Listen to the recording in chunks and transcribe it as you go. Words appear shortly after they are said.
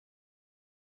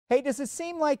Hey, does it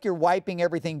seem like you're wiping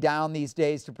everything down these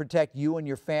days to protect you and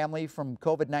your family from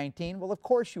COVID-19? Well, of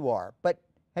course you are. But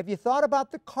have you thought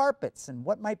about the carpets and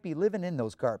what might be living in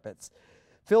those carpets?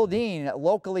 Phil Dean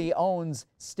locally owns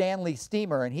Stanley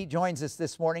Steemer, and he joins us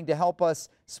this morning to help us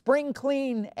spring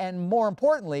clean and, more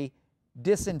importantly,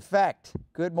 disinfect.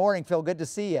 Good morning, Phil. Good to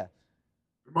see you.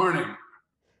 Good morning.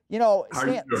 You know, How are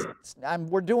you doing?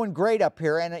 we're doing great up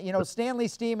here. And, you know, Stanley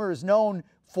Steemer is known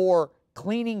for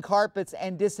cleaning carpets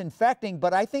and disinfecting,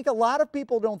 but I think a lot of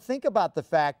people don't think about the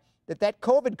fact that that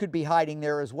COVID could be hiding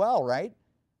there as well, right?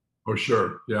 Oh,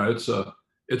 sure. Yeah, it's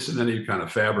in any kind of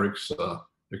fabrics.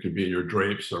 It could be in your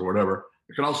drapes or whatever.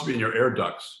 It can also be in your air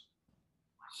ducts.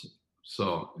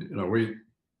 So, you know, we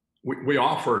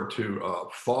offer to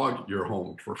fog your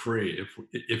home for free.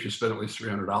 If you spend at least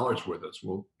 $300 with us,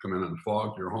 we'll come in and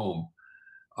fog your home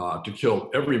to kill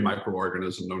every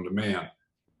microorganism known to man.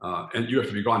 And you have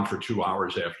to be gone for 2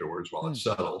 hours afterwards while it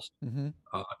settles. And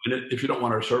if you don't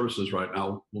want our services right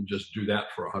now, we'll just do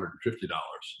that for $150. You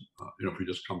know, if we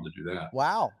just come to do that.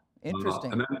 Wow,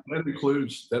 interesting. And that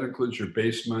includes your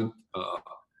basement,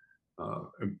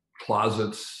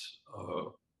 closets.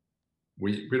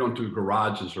 We don't do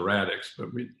garages or attics,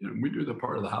 but we do the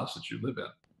part of the house that you live in.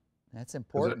 That's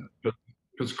important.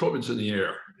 Because COVID's in the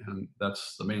air, and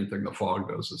that's the main thing the fog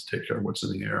does, is take care of what's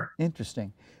in the air.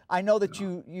 Interesting. I know that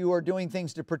you are doing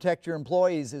things to protect your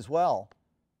employees as well.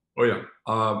 Oh yeah,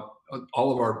 all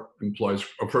of our employees.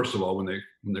 First of all, when they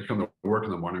come to work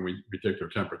in the morning, we take their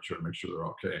temperature and make sure they're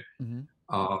okay.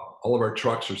 All of our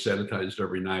trucks are sanitized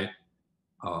every night.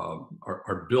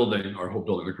 Our building, our whole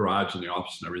building, the garage and the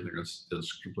office and everything is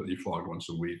completely fogged once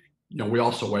a week. You know, we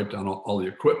also wipe down all the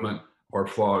equipment or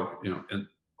fog, you know, and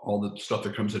all the stuff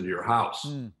that comes into your house.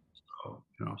 So,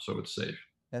 you know, so it's safe.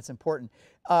 That's important.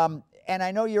 And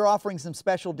I know you're offering some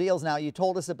special deals now. You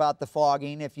told us about the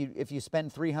fogging. If you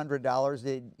spend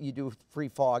 $300, you do free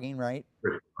fogging, right?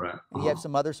 Right. You have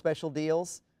some other special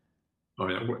deals? Oh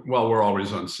yeah. Well, we're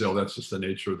always on sale. That's just the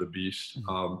nature of the beast.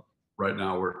 Right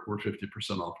now, we're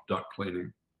 50% off duct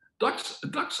cleaning. Ducts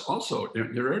also,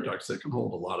 your air ducts, they can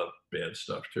hold a lot of bad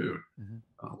stuff too.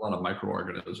 A lot of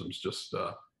microorganisms just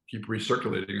keep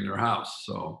recirculating in your house.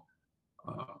 So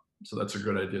that's a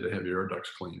good idea to have your air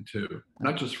ducts clean too,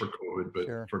 not just for COVID, but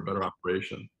for better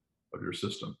operation of your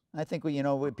system. I think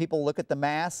people look at the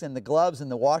masks and the gloves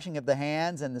and the washing of the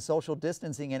hands and the social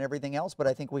distancing and everything else, but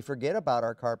I think we forget about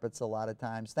our carpets a lot of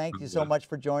times. Thank you so much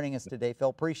for joining us today, Phil.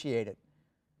 Appreciate it.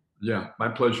 Yeah, my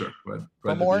pleasure. Glad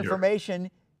for more information,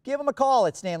 give them a call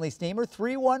at Stanley Steemer,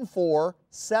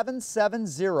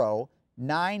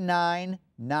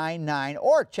 314-770-9999,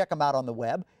 or check them out on the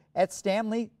web at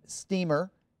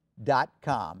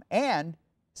stanleysteemer.com. And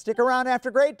stick around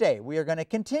after Great Day. We are going to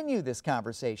continue this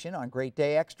conversation on Great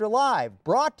Day Extra Live,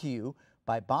 brought to you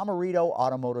by Bommarito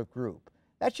Automotive Group.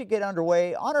 That should get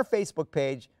underway on our Facebook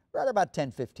page right about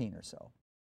 10:15 or so.